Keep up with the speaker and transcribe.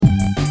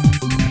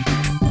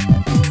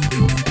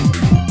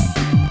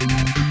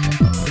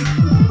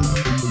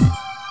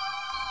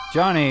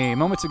Johnny,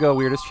 moments ago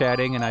we were just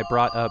chatting, and I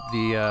brought up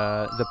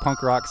the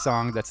punk rock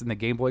song that's in the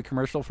Game Boy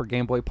commercial for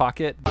Game Boy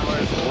Pocket.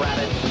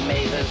 Rabbits,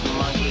 mazes,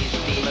 monkeys,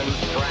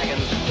 demons,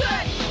 dragons,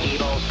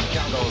 evil,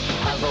 jungles,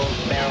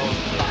 puzzles, barrels,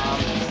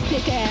 bombs.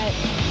 Stick it.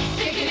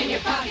 Stick it in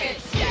your pocket.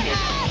 Stick it.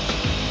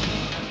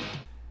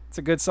 It's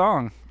a good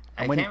song.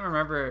 I can't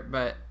remember,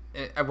 but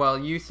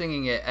you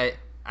singing it,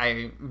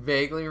 I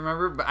vaguely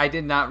remember, but I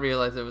did not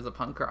realize it was a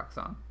punk rock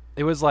song.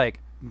 It was like,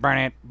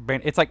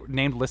 it's like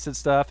named listed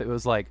stuff. It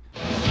was like,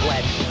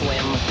 Sweat,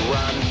 swim,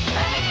 run,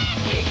 panic,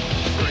 kick,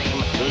 scream,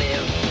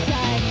 live,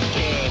 Die.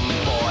 Game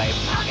Boy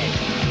Pocket.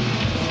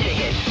 Stick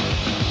it.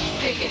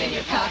 Stick it in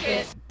your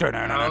pocket.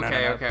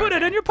 Okay. put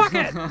it in your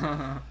pocket.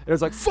 It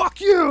was like,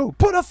 fuck you,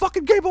 put a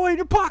fucking Game Boy in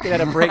your pocket.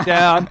 Had a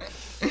breakdown.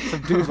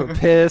 Some dudes were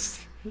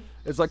pissed.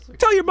 It's like,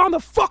 tell your mom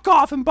to fuck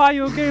off and buy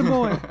you a Game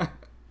Boy.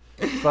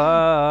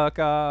 Fuck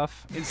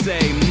off. And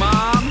say,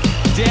 Mom,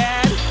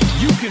 Dad,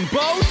 you can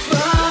both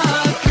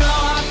fuck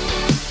off.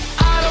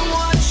 I don't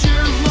want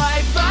your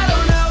life, I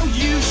don't know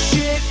you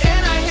shit,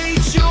 and I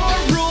hate your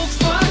rules,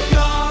 fuck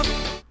off.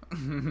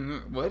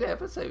 What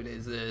episode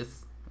is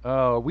this?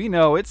 Oh, we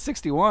know it's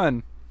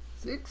 61.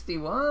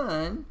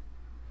 61?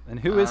 And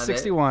who is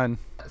 61?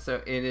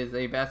 So it is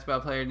a basketball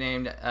player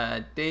named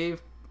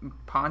Dave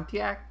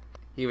Pontiac.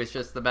 He was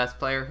just the best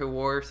player who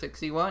wore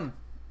 61.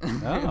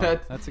 Oh,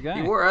 that's a guy.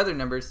 He wore other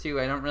numbers too.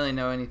 I don't really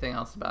know anything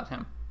else about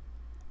him.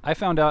 I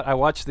found out, I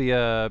watched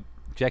the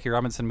Jackie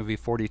Robinson movie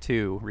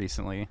 42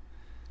 recently.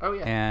 Oh,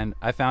 yeah. And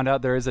I found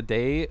out there is a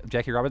day,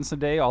 Jackie Robinson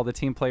Day. All the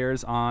team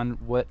players on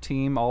what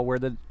team all wear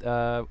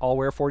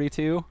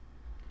 42?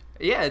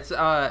 Yeah, it's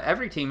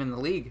every team in the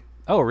league.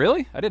 Oh,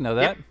 really? I didn't know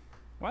that. Yep.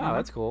 Wow,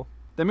 that's cool.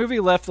 The movie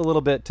left a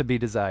little bit to be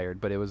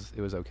desired, but it was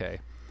okay.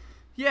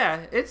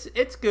 Yeah,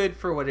 it's good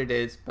for what it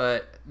is,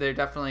 but there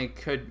definitely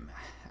could.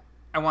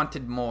 I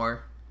wanted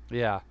more.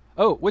 Yeah.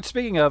 Oh, which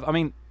speaking of, I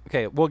mean,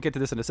 okay, we'll get to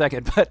this in a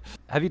second, but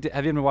have you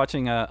been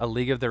watching A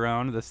League of Their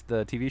Own,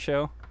 the TV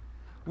show?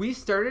 We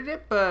started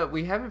it, but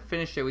we haven't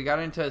finished it. We got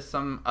into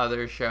some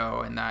other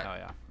show, and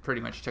that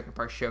pretty much took up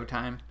our show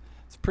time.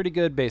 It's a pretty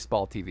good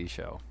baseball TV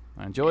show.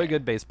 I enjoy a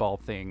good baseball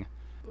thing.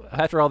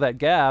 After all that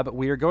gab,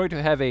 we are going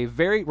to have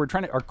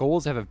our goal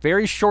is to have a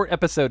very short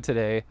episode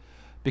today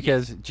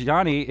because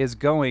Johnny is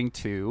going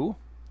to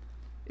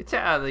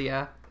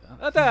Italia.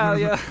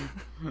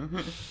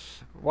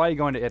 Why are you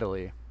going to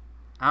Italy?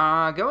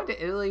 Going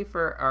to Italy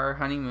for our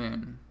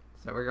honeymoon.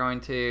 So we're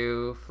going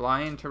to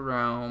fly into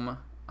Rome,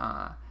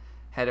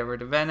 head over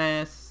to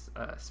Venice,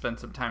 spend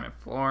some time in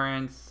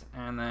Florence,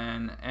 and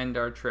then end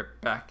our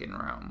trip back in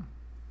Rome.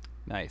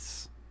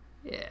 Nice.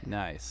 Yeah.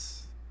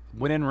 Nice.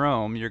 When in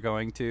Rome, you're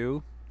going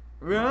to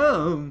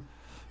Rome.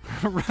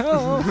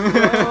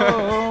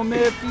 Rome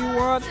if you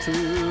want to.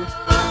 Roam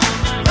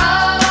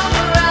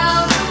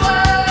around the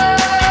world.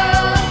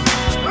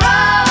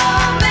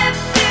 Roam if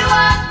you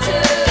want to.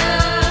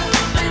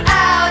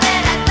 Without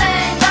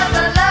anything but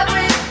the love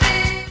we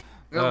feel.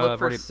 I'm gonna look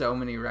for so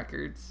many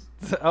records.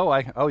 You're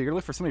gonna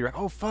look for so many records.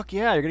 Oh fuck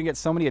yeah, you're gonna get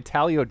so many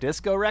Italio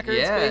disco records.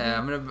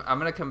 Yeah, baby. I'm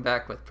gonna come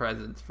back with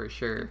presents for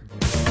sure.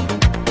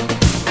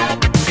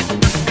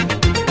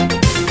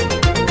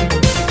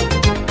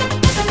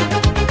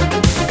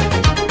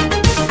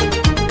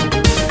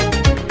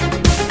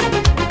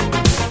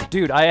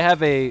 Dude, I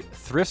have a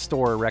thrift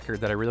store record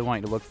that I really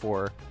want you to look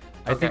for.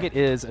 I think it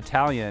is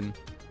Italian.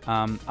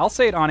 I'll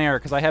say it on air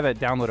because I have it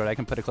downloaded. I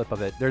can put a clip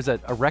of it. There's a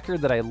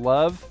record that I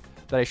love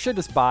that I should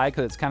just buy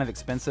because it's kind of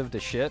expensive to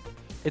ship.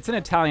 It's in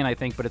Italian, I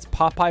think, but it's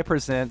Popeye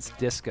Presents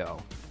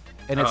Disco.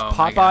 And it's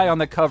Popeye on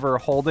the cover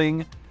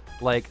holding,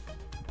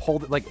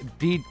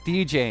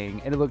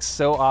 DJing, and it looks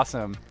so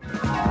awesome.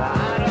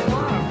 I don't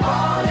wanna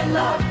fall in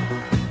love.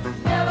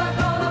 Never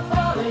gonna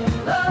fall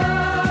in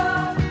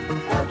love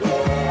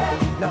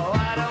again. No,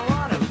 I don't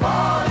wanna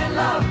fall in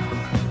love.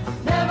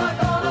 Never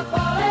gonna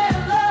fall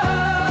in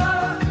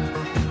love.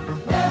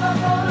 Never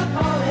gonna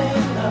fall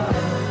in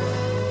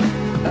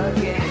love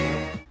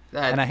again.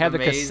 That's And I have the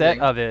cassette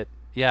of it.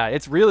 Yeah,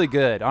 it's really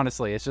good,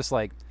 honestly. It's just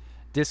like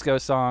disco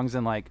songs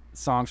and like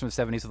songs from the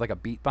 70s with like a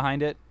beat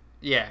behind it.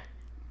 Yeah.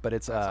 But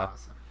it's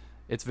awesome.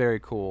 It's very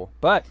cool.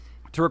 But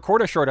to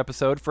record a short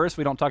episode, first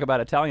we don't talk about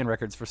Italian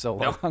records for so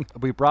long. Nope.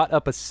 We brought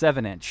up a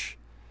 7-inch.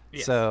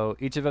 Yes. So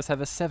each of us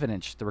have a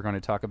 7-inch that we're going to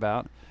talk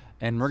about.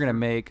 And we're going to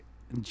make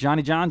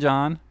Johnny John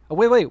John. Oh,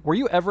 wait. Were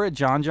you ever a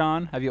John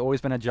John? Have you always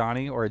been a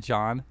Johnny or a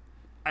John?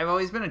 I've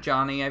always been a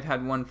Johnny. I've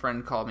had one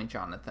friend call me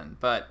Jonathan,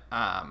 but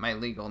my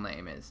legal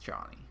name is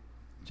Johnny.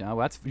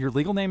 John, your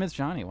legal name is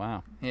Johnny.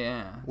 Wow.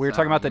 Yeah. We were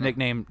talking about the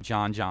nickname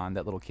John John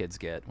that little kids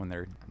get when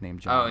they're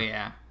named John. Oh,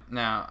 yeah.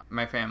 No,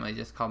 my family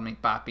just called me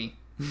Boppy.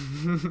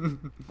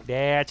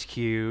 That's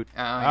cute. Oh,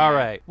 yeah. All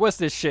right. What's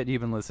this shit you've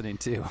been listening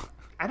to?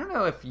 I don't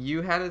know if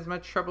you had as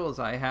much trouble as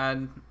I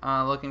had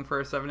looking for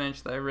a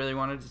 7-inch that I really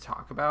wanted to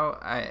talk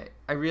about. I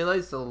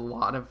realized a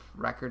lot of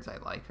records I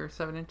like are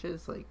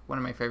 7-inches. Like, one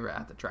of my favorite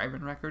At the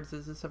Drive-In records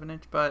is a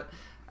 7-inch. But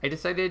I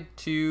decided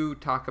to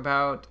talk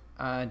about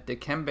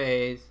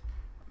Dikembe's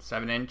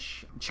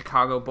 7-inch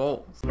Chicago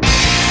Bulls.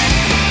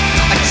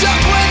 I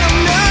talk when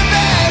I'm nervous.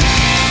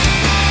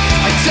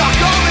 talk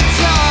all the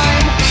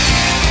time.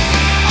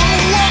 I'm a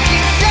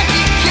walking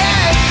second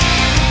guess,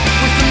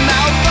 with a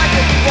mouth like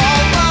a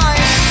fall line.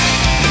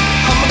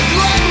 I'm a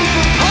glutton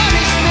for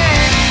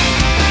punishment,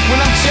 when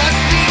I'm just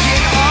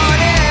being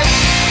honest.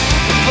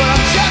 But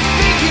I'm just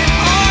being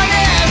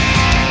honest.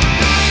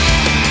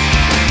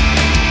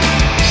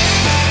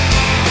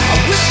 I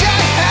wish I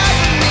had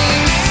the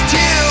means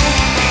to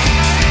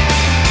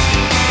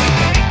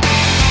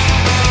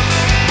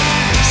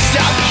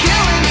stop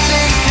killing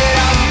things that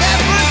I'll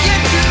never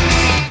get to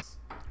meet.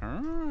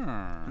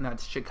 And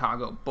that's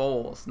Chicago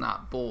Bulls,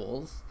 not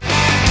Bulls.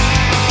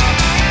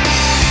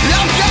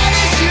 I've got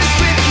issues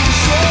with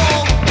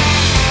control.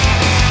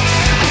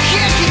 I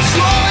can't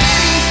control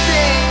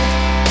anything.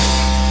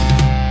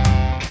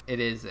 It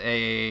is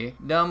a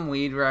dumb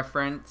weed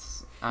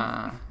reference,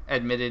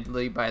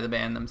 admittedly by the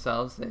band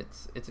themselves.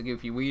 It's a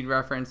goofy weed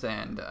reference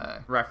and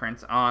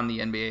reference on the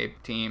NBA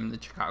team, the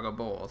Chicago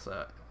Bulls.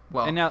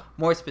 Well, And now-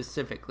 more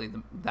specifically,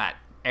 that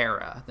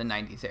era, the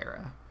 90s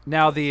era.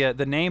 Now the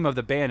name of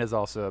the band is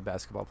also a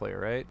basketball player,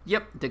 right?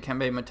 Yep,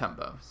 Dikembe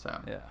Mutombo.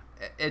 So Yeah.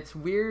 it's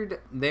weird.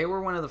 They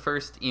were one of the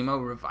first emo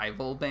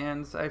revival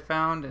bands I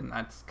found, and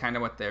that's kind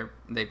of what they've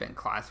been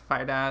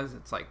classified as.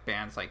 It's like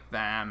bands like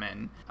them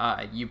and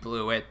You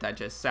Blew It that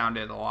just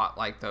sounded a lot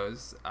like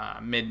those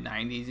mid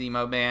 90s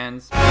emo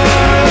bands.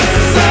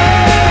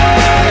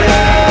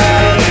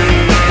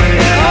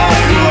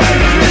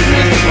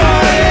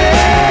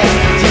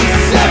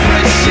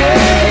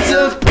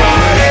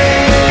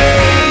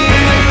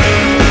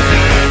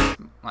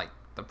 Like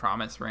The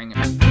Promise Ring.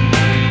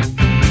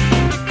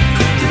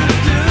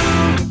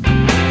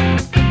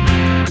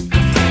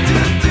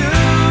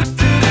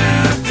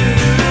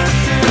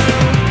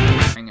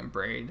 Ring and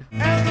Braid.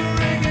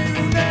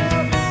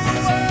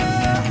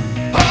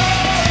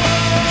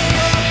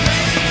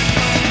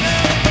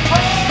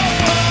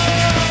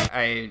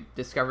 I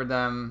discovered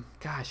them,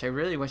 gosh, I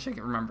really wish I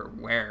could remember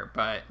where,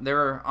 but they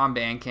were on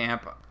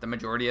Bandcamp. The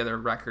majority of their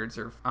records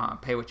are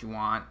Pay What You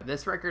Want.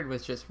 This record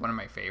was just one of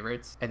my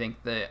favorites. I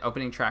think the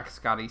opening track,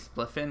 Scotty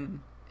Spliffin,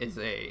 is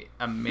a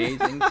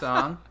amazing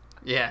song.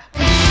 Yeah.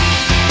 And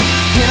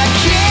I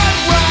can't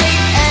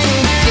write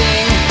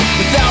anything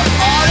without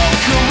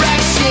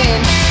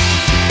autocorrection.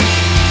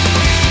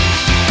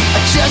 I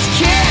just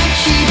can't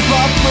keep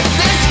up with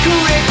this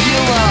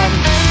curriculum.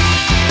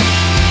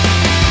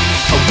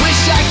 I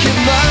wish I could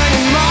learn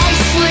in my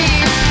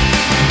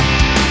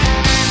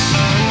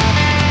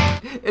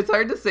sleep. It's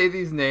hard to say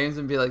these names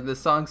and be like, this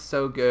song's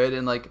so good,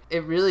 and like,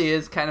 it really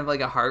is kind of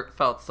like a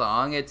heartfelt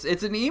song. It's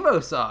an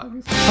emo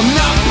song. I'm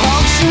not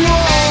punctual.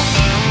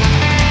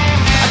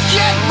 I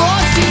get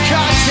lost in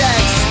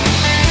context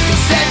and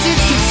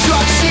sentence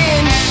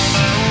construction.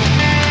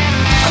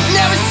 I've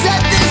never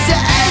said this to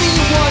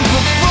anyone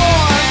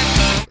before.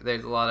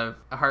 There's a lot of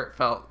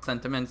heartfelt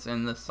sentiments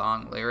in the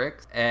song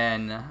lyrics,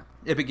 and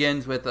it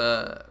begins with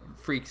a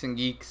Freaks and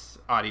Geeks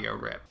audio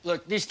rip.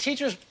 Look, these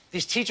teachers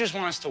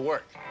want us to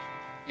work,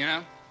 you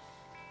know?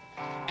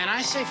 And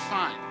I say,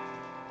 fine,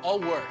 I'll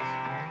work.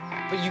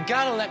 But you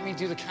gotta let me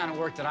do the kind of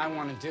work that I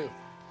want to do.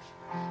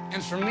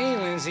 And for me,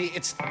 Lindsay,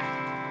 it's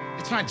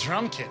my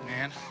drum kit,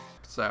 man.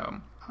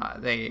 So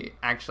they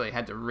actually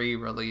had to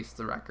re-release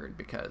the record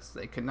because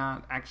they could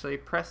not actually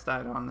press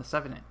that on the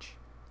 7-inch.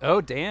 Oh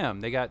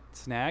damn, they got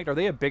snagged. Are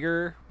they a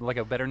better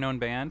known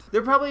band?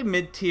 They're probably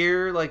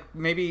mid-tier, like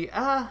maybe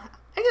I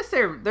guess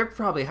they're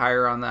probably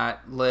higher on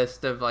that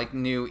list of like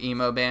new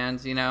emo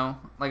bands, you know?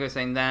 Like I was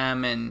saying,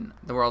 them and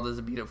The World Is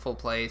a Beautiful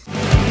Place.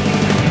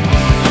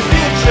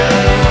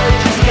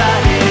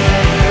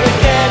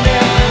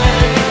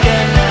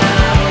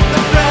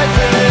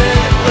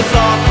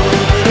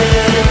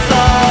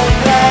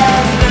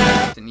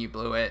 And You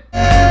Blew It.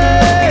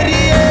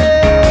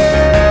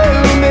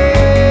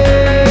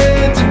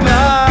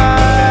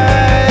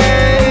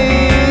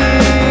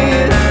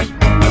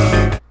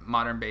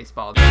 Modern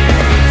Baseball.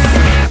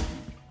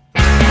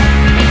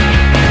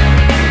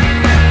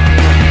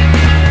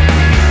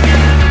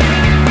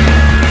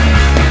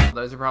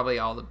 Those are probably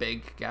all the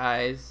big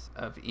guys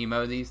of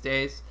emo these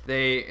days.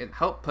 They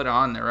help put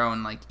on their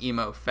own like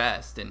emo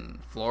fest in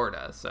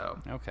Florida, so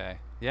Okay.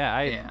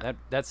 Yeah, Yeah.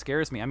 That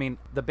scares me. I mean,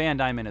 the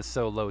band I'm in is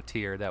so low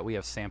tier that we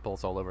have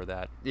samples all over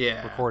that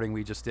Yeah. recording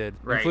we just did,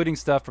 Right. including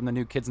stuff from the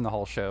new Kids in the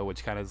Hall show,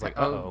 which kind of is like,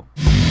 Oh.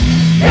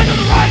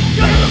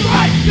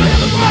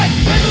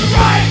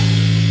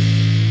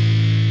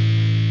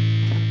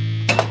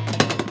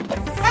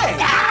 Hey!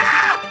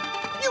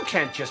 You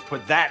can't just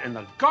put that in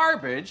the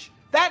garbage.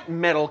 That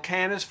metal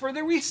can is for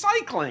the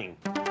recycling.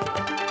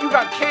 You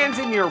got cans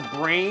in your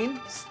brain,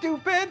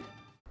 stupid?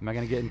 Am I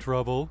gonna get in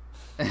trouble?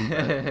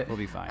 We'll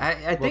be fine. I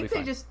We'll think be they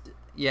fine. just,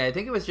 yeah, I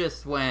think it was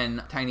just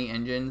when Tiny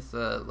Engines,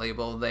 the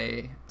label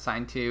they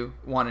signed to,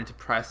 wanted to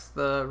press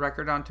the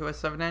record onto a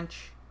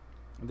 7-inch.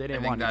 They I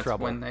didn't think want any that's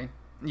trouble. when they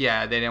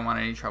didn't want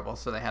any trouble,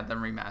 so they had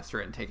them remaster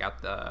it and take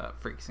out the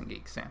Freaks and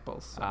Geeks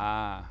samples. So.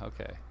 Ah,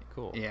 okay,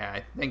 cool. Yeah,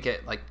 I think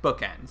it like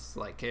bookends.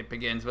 Like it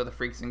begins with a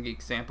Freaks and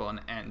Geeks sample and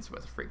ends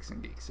with a Freaks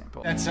and Geeks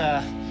sample. That's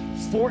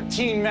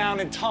 14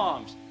 mounted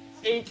toms.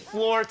 8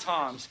 floor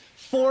toms,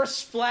 4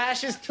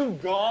 splashes, 2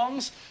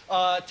 gongs,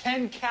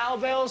 10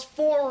 cowbells,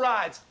 4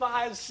 rides,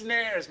 5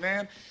 snares,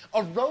 man.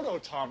 A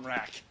roto-tom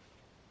rack.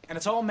 And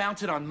it's all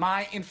mounted on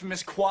my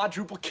infamous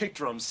quadruple kick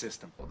drum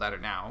system. That are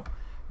now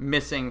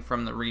missing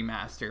from the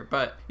remaster,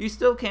 but you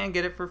still can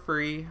get it for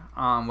free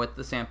with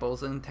the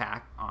samples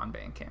intact on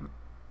Bandcamp.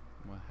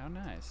 Well, how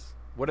nice.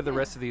 What are the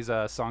rest of these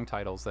song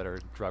titles that are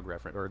drug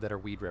reference or that are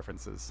weed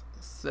references?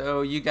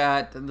 So you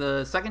got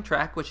the second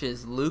track, which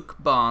is Luke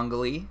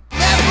Bongley.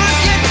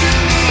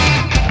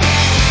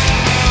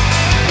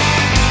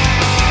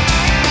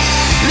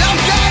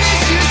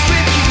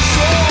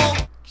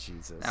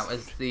 Jesus. That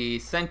was the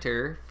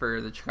center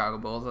for the Chicago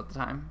Bulls at the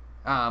time,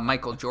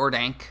 Michael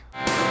Jordank.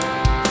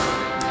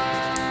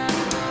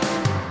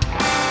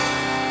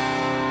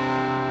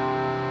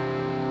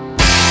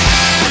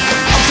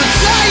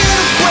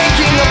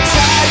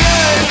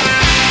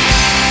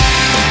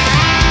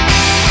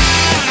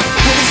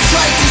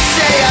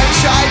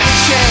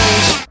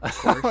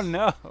 Oh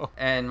no.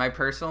 And my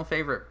personal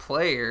favorite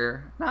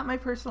player, not my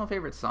personal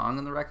favorite song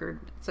on the record,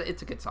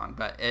 it's a good song,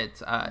 but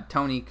it's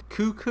Tony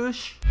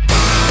Kukoc.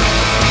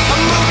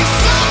 I'm moving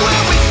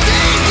somewhere with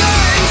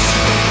seasons,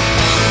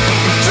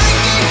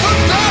 drinking for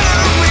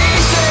better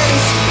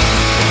reasons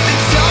than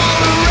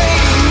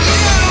tolerating you.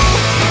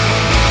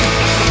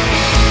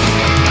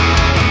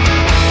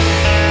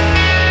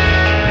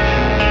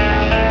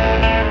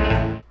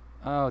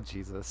 Oh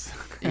Jesus.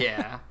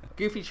 Yeah.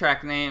 Goofy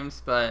track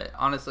names, but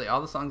honestly,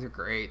 all the songs are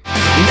great.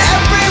 And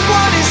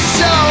everyone is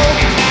so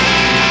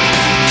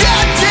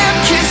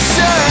goddamn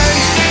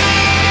concerned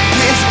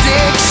with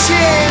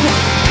diction.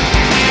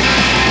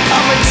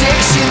 I'm a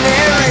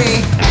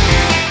dictionary.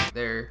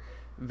 They're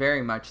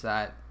very much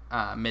that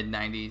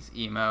mid-90s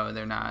emo.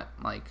 They're not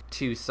like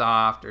too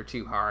soft or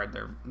too hard.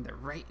 They're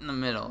right in the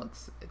middle.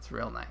 It's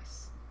real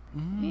nice.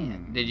 Yeah.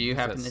 Did you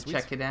happen to sweet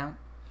check it out?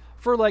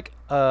 For like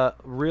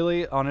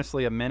really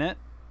honestly a minute.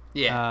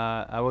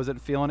 Yeah. I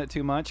wasn't feeling it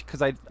too much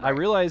because I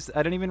realized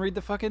I didn't even read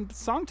the fucking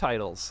song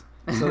titles.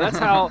 So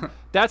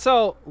that's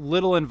how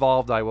little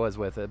involved I was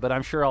with it. But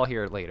I'm sure I'll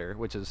hear it later,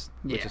 which is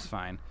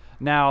fine.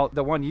 Now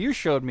the one you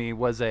showed me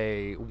was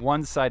a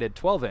one-sided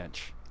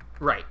 12-inch.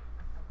 Right.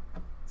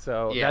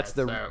 So Yeah, that's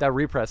that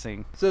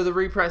repressing. So the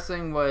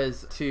repressing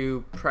was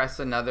to press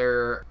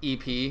another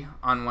EP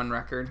on one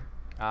record.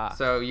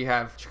 So you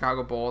have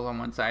Chicago Bulls on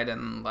one side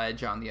and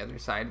Ledge on the other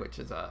side, which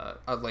is a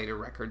later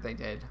record they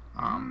did.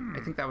 I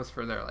think that was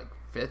for their like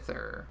 5th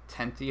or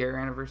 10th year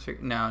anniversary.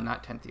 No,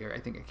 not 10th year. I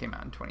think it came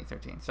out in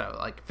 2013. So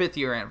like 5th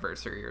year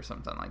anniversary or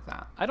something like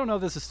that. I don't know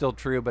if this is still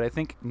true, but I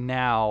think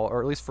now,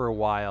 or at least for a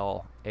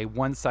while, a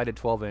one-sided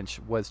 12-inch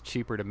was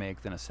cheaper to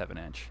make than a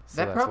 7-inch. So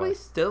that that's probably why.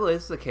 still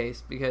is the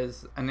case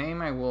because a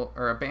band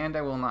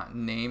I will not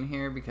name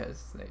here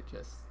because they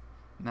just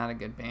not a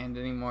good band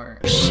anymore.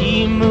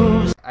 She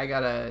moves. I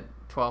got a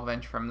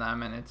 12-inch from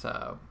them, and it's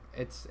an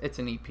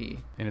EP.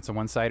 And it's a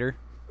one-sider?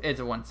 It's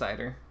a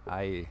one-sider.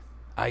 Aye.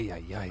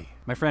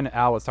 My friend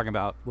Al was talking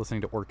about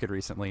listening to Orchid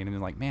recently, and he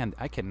was like, man,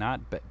 I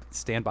cannot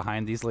stand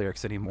behind these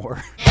lyrics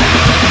anymore.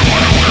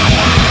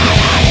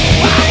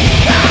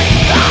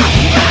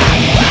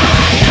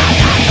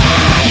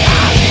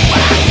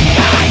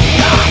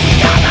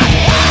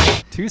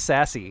 Too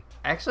sassy.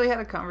 I actually had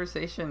a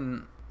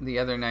conversation the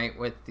other night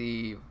with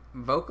the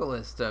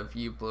vocalist of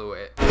You Blew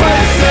It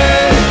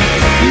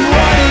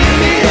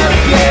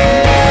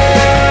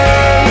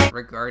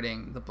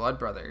regarding the Blood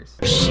Brothers.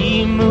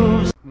 She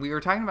moves. We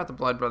were talking about the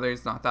Blood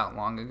Brothers not that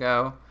long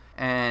ago,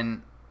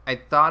 and I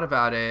thought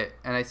about it,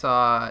 and I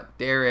saw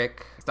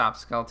Derek Stop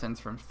Skeletons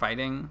from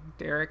Fighting.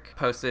 Derek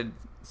posted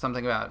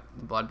something about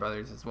the Blood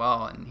Brothers as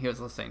well, and he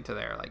was listening to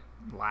their like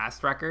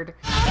last record.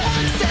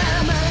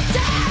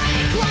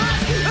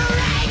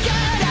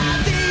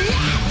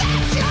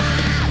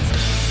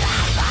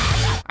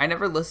 I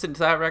never listened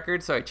to that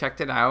record, so I checked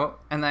it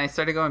out, and then I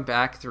started going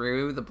back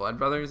through the Blood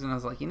Brothers, and I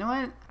was like, you know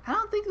what? I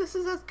don't think this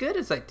is as good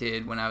as I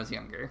did when I was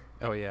younger.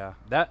 Oh yeah,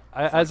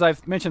 as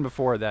I've mentioned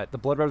before, that the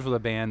Blood Brothers were the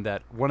band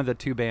that one of the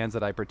 2 bands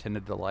that I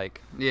pretended to like.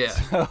 Yeah.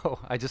 So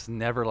I just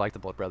never liked the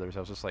Blood Brothers. I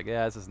was just like,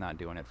 yeah, this is not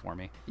doing it for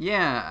me.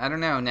 Yeah, I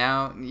don't know.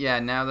 Now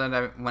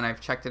that when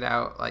I've checked it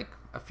out like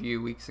a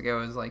few weeks ago,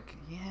 I was like,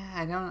 yeah,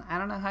 I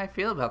don't know how I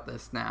feel about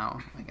this now.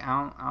 Like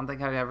I don't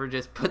think I'd ever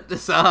just put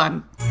this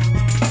on.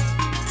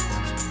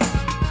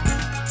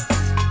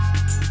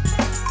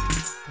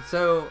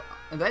 So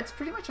that's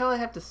pretty much all I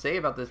have to say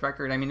about this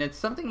record. I mean, it's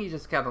something you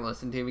just gotta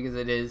listen to because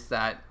it is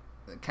that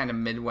kind of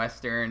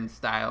Midwestern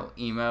style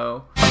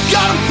emo.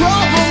 Got a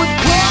problem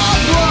with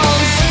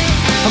problems.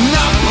 I'm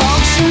not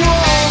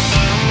punctual.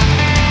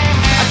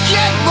 I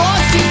get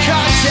lost in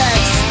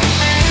context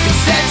and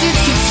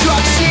sentence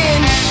construction.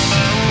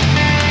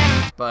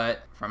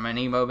 But from an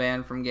emo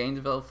band from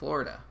Gainesville,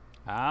 Florida.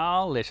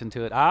 I'll listen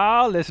to it,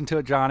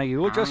 Johnny. You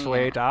will just yeah.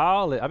 wait.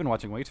 I've been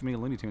watching way too many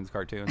Looney Tunes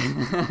cartoons.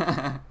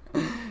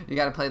 You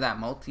gotta play that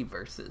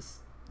Multiverses.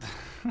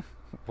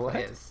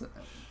 What?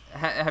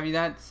 Have you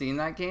not seen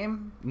that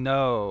game?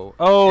 No.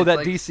 Oh, It's that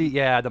like- DC.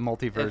 Yeah, the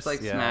multiverse. It's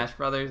like yeah. Smash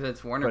Brothers.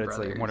 It's Warner But it's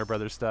Brothers. like Warner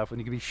Brothers stuff. And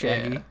you could be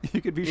Shaggy. Yeah.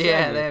 You could be Shaggy.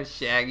 Yeah, they have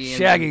Shaggy. And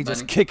Shaggy Bugs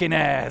just Bunny. kicking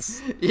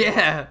ass.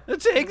 Yeah.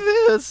 Take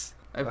this.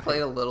 I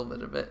played a little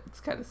bit of it. It's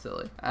kind of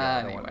silly.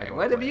 I don't Anyway, wanna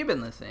what have play you it.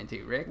 been listening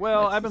to, Rick?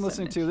 Well, What's I've the been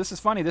listening 7-inch? to. This is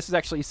funny. This is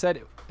actually, you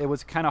said it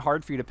was kind of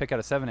hard for you to pick out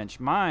a 7-inch.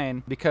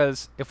 Mine,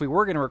 because if we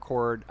were going to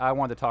record, I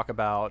wanted to talk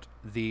about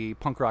the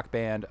punk rock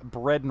band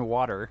Bread and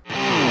Water.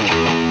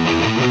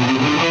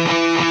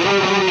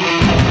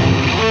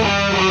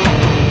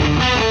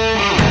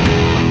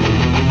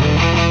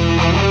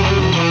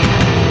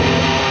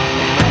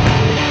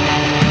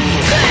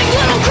 Seeing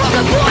little groups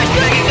of boys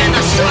begging in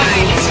the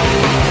streets.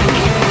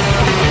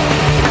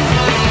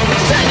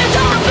 Singing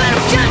down the bed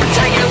of skin,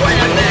 taking away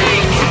their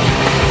needs.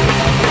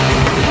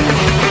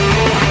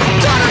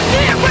 Daughters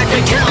being raped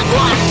and killed,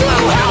 walks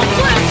through hell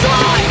flint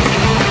sides.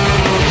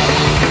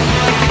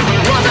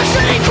 Brothers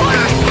sitting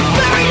corners,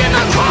 buried in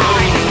their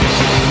cries.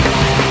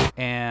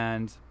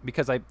 And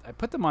because I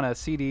put them on a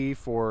CD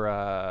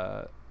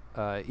for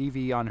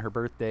Evie on her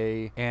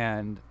birthday,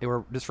 and they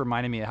were just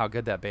reminding me of how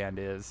good that band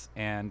is.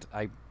 And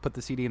I put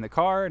the CD in the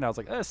car, and I was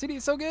like, "Oh, CD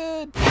is so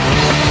good."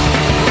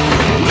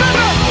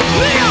 Remember,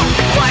 we are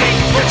fighting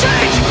for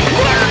change.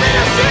 Murder than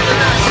a sin and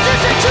not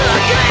stitching to the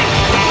game.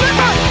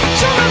 Remember,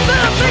 children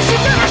that a face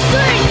you've never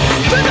seen.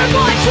 Then their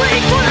minds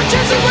waiting for the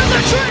chance to live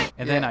their dream.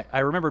 And then I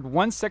remembered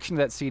one section of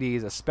that CD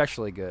is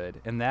especially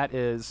good, and that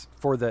is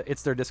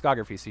it's their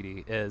discography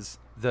CD, is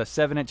the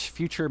 7-inch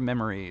Future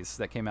Memories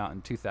that came out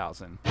in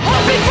 2000.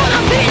 Hoping for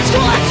the peace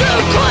God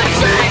who could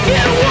save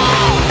you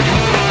all.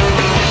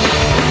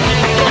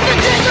 But the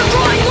days are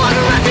growing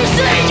longer as you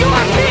see your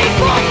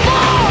people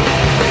fall.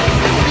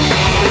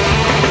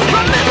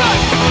 Remember,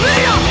 we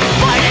are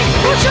fighting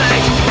for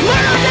change.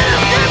 Murder than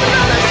a sin and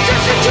not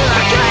stitching to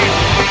the game.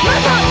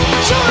 Remember,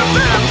 children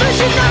that a face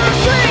you've never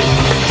seen.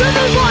 Then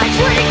their minds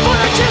waiting for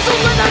the chance to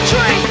live their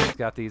dream. It's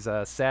got these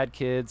sad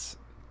kids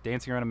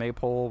dancing around a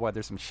maypole while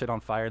there's some shit on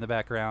fire in the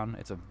background.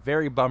 It's a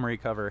very bummery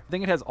cover. I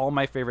think it has all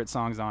my favorite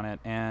songs on it,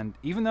 and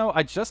even though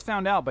I just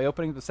found out by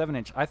opening the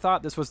 7-inch, I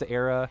thought this was the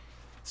era.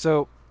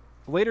 So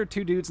later,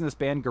 two dudes in this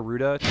band,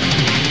 Garuda,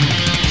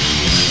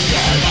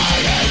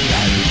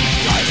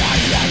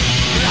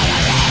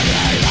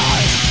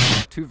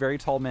 two very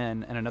tall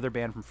men, and another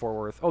band from Fort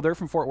Worth. Oh, they're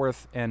from Fort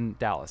Worth and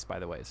Dallas, by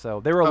the way. So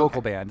they were a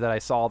local band that I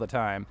saw all the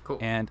time. Cool.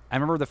 And I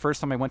remember the first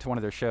time I went to one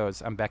of their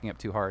shows, I'm backing up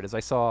too hard, is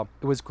I saw,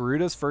 it was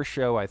Garuda's first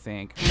show, I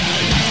think.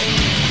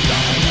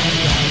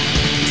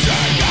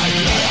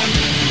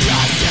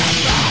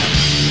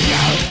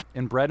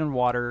 In Bread and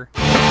Water.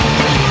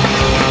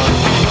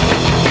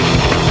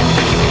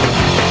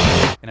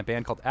 In a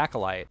band called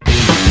Acolyte.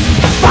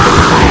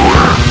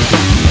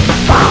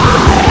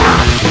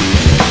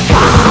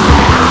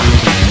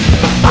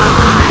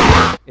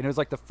 And it was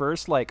like the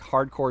first like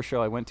hardcore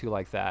show I went to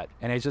like that,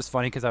 and it's just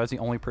funny because I was the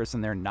only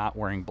person there not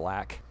wearing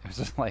black. It was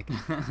just like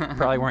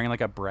probably wearing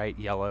like a bright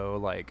yellow,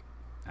 like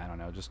I don't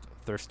know, just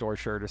thrift store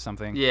shirt or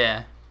something.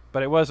 Yeah.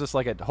 But it was just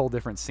like a whole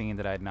different scene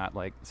that I had not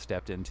like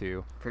stepped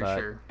into. For But-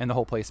 sure. And the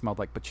whole place smelled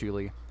like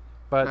patchouli.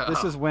 But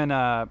this is when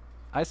I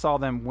saw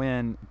them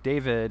when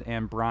David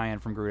and Brian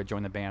from Garuda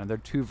joined the band. And they're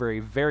two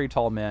very, very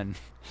tall men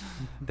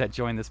that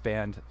joined this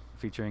band,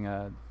 featuring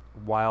a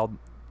wild,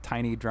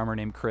 tiny drummer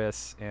named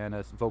Chris and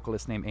a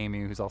vocalist named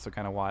Amy, who's also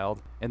kind of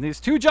wild. And these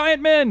two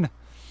giant men.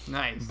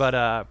 Nice.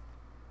 But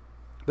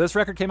this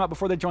record came out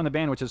before they joined the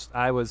band, which is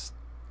I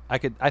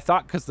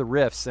thought because the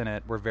riffs in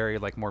it were very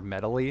like more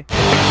metally.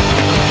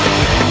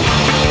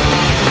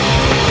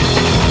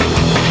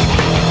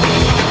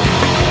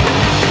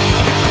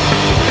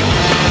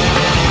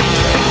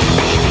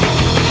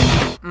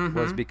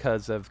 Was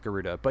because of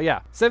Garuda. But yeah,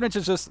 7-inch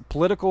is just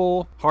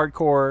political,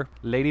 hardcore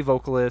lady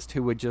vocalist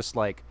who would just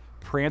like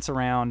prance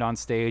around on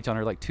stage on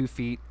her like 2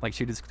 feet. Like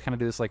she'd just kind of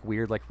do this like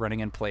weird like running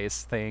in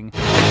place thing. With no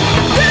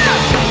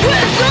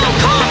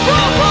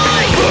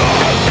compromise.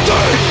 With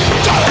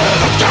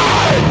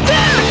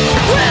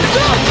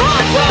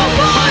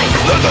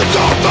no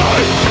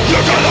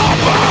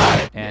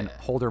compromise. And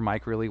hold her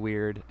mic really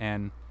weird,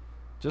 and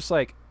just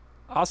like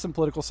awesome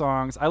political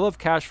songs. I love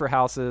Cash for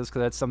Houses because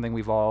that's something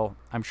we've all,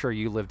 I'm sure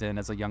you lived in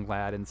as a young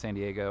lad in San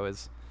Diego.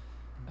 Is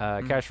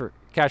Cash for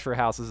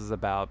Houses is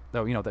about,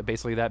 that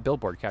basically that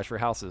billboard, Cash for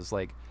Houses,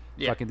 like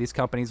fucking these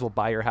companies will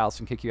buy your house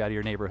and kick you out of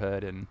your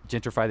neighborhood and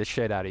gentrify the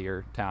shit out of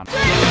your town.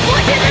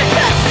 Like an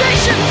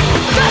infestation.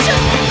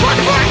 Fascist, but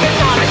for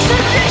economic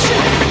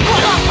stagnation.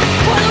 Put up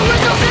for the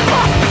results in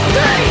pop.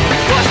 They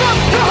push from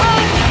your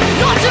home,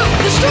 not to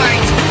the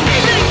streets.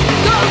 Anything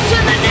goes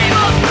in the name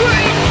of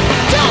greed.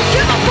 Don't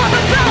give a fuck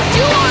about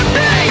you or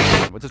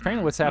me. Which is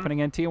apparently what's happening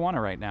in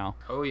Tijuana right now.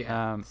 Oh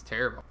yeah, it's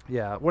terrible.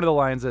 Yeah, one of the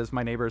lines is,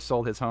 "My neighbor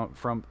sold his home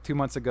from 2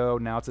 months ago.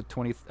 Now it's a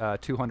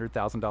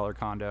 $200,000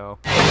 condo."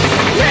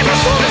 Neighbor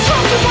sold his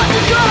home 2 months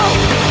ago.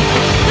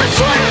 The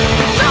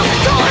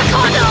 $200,000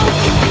 condo.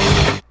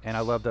 And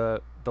I love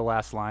the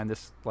last line.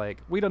 This like,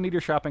 "We don't need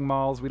your shopping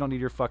malls. We don't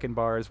need your fucking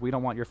bars. We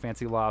don't want your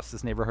fancy lofts.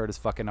 This neighborhood is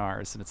fucking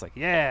ours." And it's like,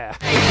 yeah.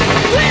 We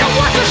don't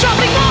want your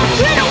shopping mall.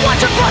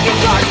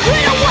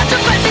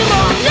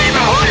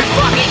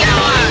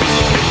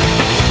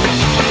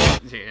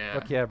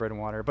 yeah, Bread and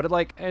Water. But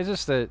it's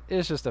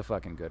just a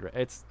fucking good.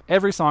 It's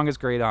every song is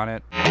great on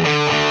it.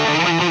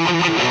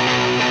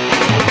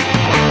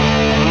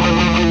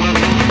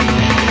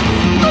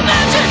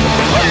 Imagine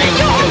putting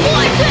your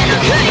life in a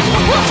cage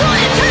while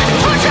scientists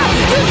torture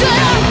you day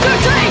after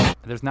day.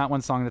 There's not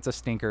one song that's a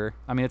stinker.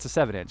 I mean, it's a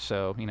 7-inch,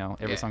 so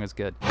every song is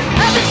good.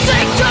 Having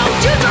sake, don't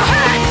use your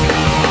head.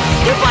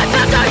 You find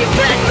out how you've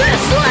been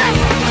misled.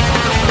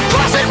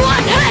 Crossing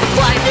one head,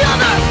 fight the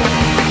other.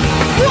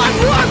 One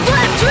word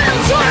left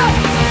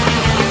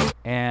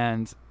to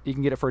And you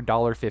can get it for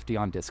 $1.50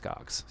 on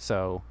Discogs.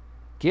 So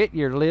get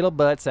your little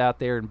butts out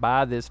there and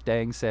buy this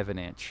dang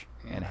 7-inch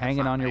and hang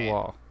it on your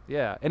wall.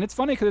 Yeah, and it's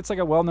funny because it's like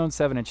a well-known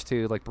 7-inch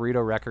too. Like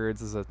Burrito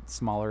Records is a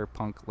smaller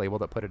punk label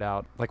that put it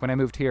out. Like when I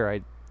moved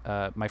here,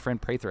 my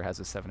friend Prather has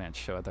a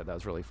 7-inch, so I thought that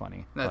was really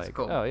funny. That's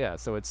cool. Oh yeah,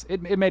 so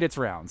it made its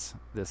rounds.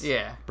 This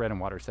Yeah. Bread and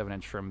Water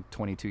 7-inch from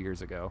 22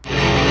 years ago.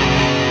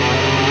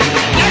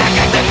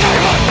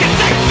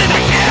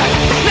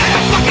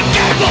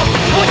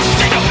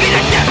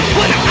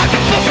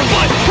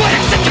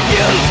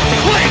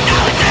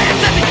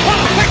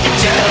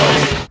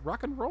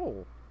 Rock and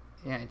roll.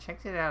 Yeah, I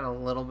checked it out a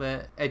little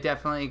bit. It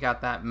definitely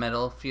got that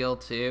metal feel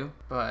too,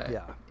 but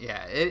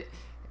yeah, it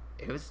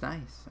was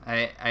nice.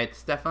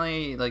 It's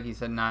definitely, like you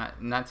said, not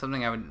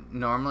something I would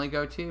normally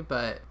go to,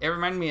 but it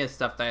reminded me of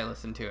stuff that I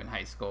listened to in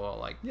high school,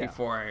 like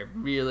before I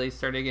really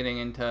started getting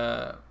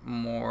into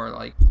more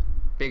like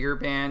bigger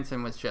bands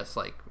and was just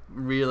like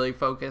really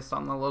focused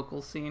on the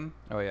local scene.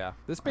 Oh yeah,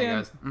 this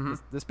band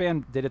this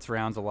band did its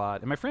rounds a lot,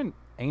 and my friend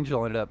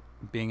Angel ended up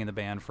being in the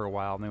band for a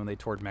while. And then when they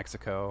toured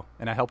Mexico,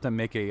 and I helped him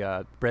make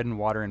a Bread and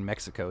Water in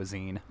Mexico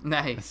zine.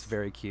 Nice. It's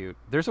very cute.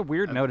 There's a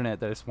weird note in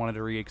it that I just wanted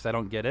to read because I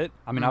don't get it.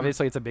 I mean,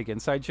 obviously it's a big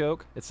inside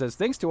joke. It says,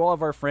 "Thanks to all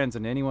of our friends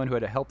and anyone who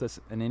had helped us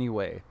in any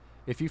way.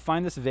 If you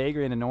find this vague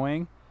and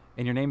annoying,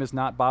 and your name is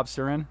not Bob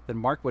Surin, then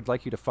Mark would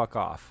like you to fuck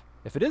off.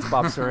 If it is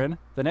Bob Surin,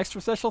 then extra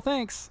special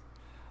thanks."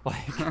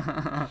 Like,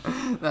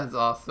 that's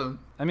awesome.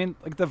 I mean,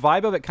 like the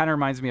vibe of it kind of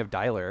reminds me of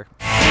Dialer.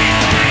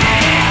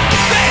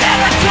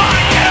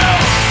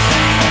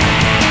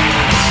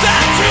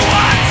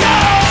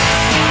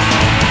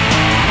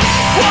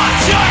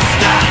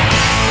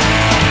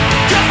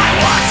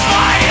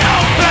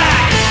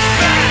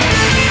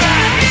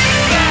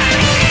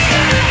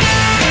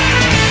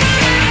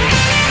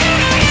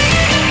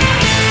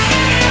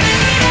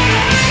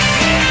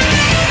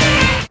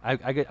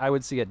 I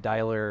would see a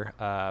Dialer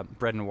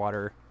Bread and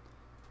Water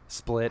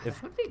split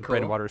if That'd be cool.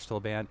 Bread and Water is still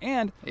a band.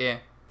 And Yeah.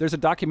 there's a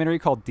documentary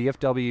called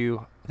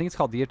DFW. I think it's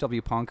called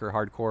DFW Punk or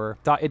Hardcore.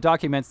 It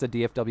documents the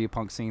DFW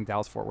punk scene,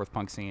 Dallas-Fort Worth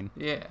punk scene.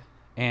 Yeah.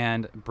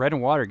 And Bread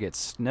and Water gets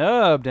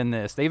snubbed in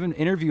this. They even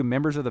interview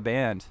members of the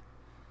band.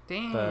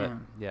 Damn. But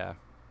yeah.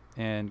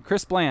 And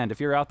Chris Bland, if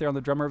you're out there on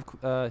the drummer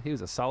of, he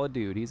was a solid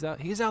dude. He's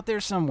out there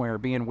somewhere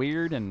being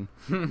weird and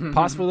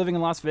possibly living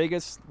in Las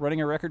Vegas,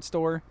 running a record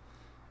store.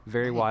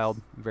 Very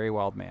wild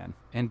man.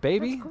 And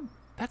baby,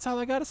 that's all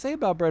I got to say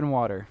about Bread and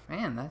Water.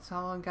 Man, that's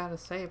all I gotta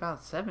say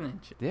about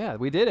 7-inch. Yeah,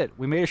 we did it.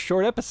 We made a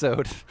short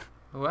episode.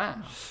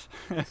 Wow.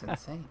 That's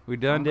insane. We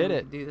done did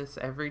it. Do this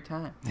every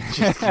time.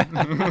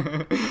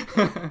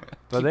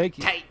 But thank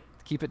you. Tight.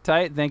 Keep it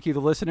tight. Thank you,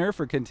 the listener,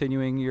 for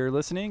continuing your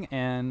listening.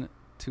 And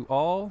to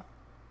all,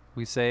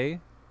 we say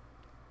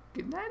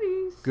Good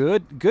nighties.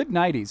 good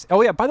nighties.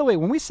 Oh yeah, by the way,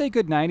 when we say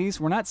good nighties,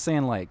 we're not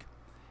saying like,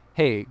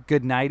 hey,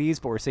 good nighties,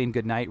 but we're saying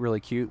good night really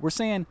cute. We're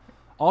saying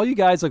all you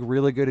guys look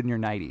really good in your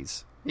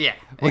nighties. Yeah,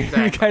 When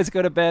exactly. you guys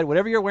go to bed,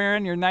 whatever you're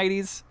wearing, your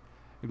nighties,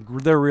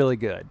 they're really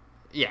good.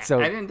 Yeah, So-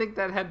 I didn't think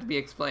that had to be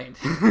explained.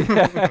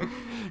 That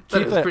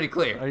Keep was it- pretty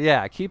clear.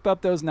 Yeah, keep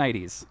up those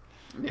nighties.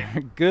 Yeah.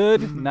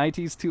 Good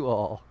nighties to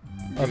all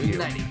of Good you.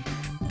 nighty.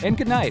 And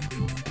good night.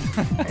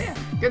 Yeah,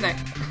 good night.